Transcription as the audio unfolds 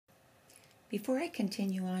Before I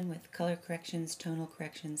continue on with color corrections, tonal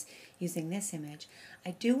corrections using this image,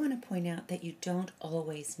 I do want to point out that you don't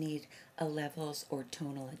always need a levels or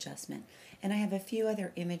tonal adjustment. And I have a few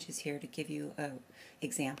other images here to give you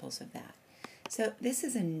examples of that. So this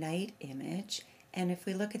is a night image, and if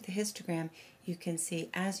we look at the histogram, you can see,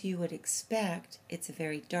 as you would expect, it's a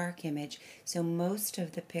very dark image, so most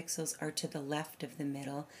of the pixels are to the left of the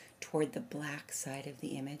middle, toward the black side of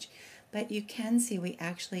the image. But you can see we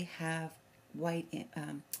actually have white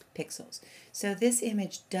pixels. So this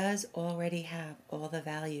image does already have all the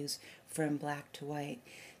values from black to white.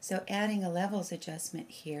 So adding a levels adjustment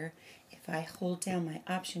here, if I hold down my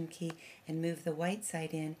Option key and move the white side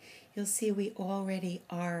in, you'll see we already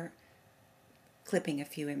are clipping a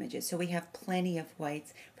few images. So we have plenty of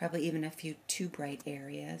whites, probably even a few too bright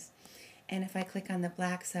areas. And if I click on the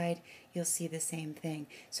black side, you'll see the same thing.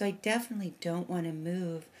 So I definitely don't want to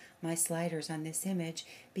move my sliders on this image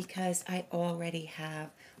because I already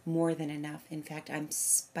have more than enough. In fact, I'm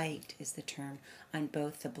spiked is the term on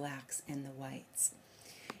both the blacks and the whites.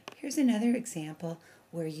 Here's another example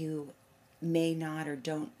where you may not or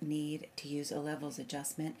don't need to use a levels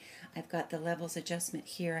adjustment. I've got the levels adjustment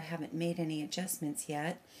here. I haven't made any adjustments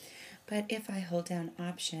yet. But if I hold down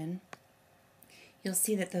Option, you'll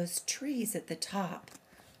see that those trees at the top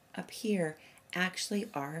up here actually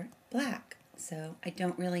are black. So I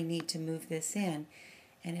don't really need to move this in.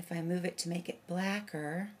 And if I move it to make it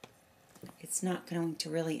blacker, it's not going to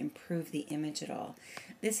really improve the image at all.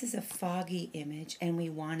 This is a foggy image, and we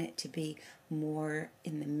want it to be more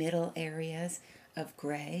in the middle areas of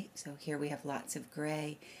gray. So here we have lots of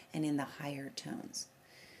gray and in the higher tones.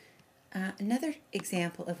 Another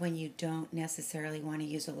example of when you don't necessarily want to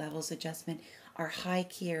use a levels adjustment are high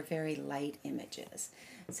key or very light images.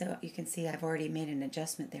 So you can see I've already made an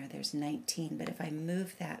adjustment there. There's 19, but if I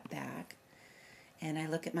move that back and I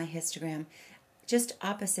look at my histogram, just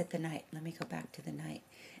opposite the night, let me go back to the night.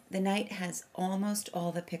 The night has almost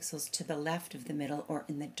all the pixels to the left of the middle or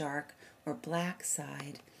in the dark or black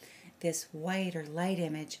side. This white or light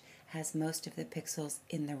image has most of the pixels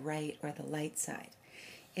in the right or the light side.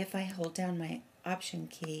 If I hold down my Option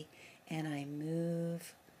key and I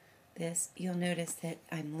move this, you'll notice that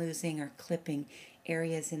I'm losing or clipping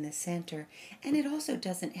areas in the center, and it also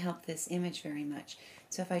doesn't help this image very much.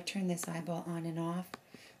 So if I turn this eyeball on and off,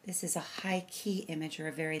 this is a high key image or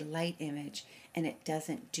a very light image, and it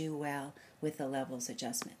doesn't do well with the levels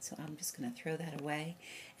adjustment. So I'm just going to throw that away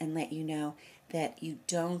and let you know that you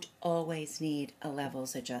don't always need a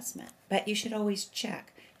levels adjustment, but you should always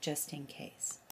check just in case.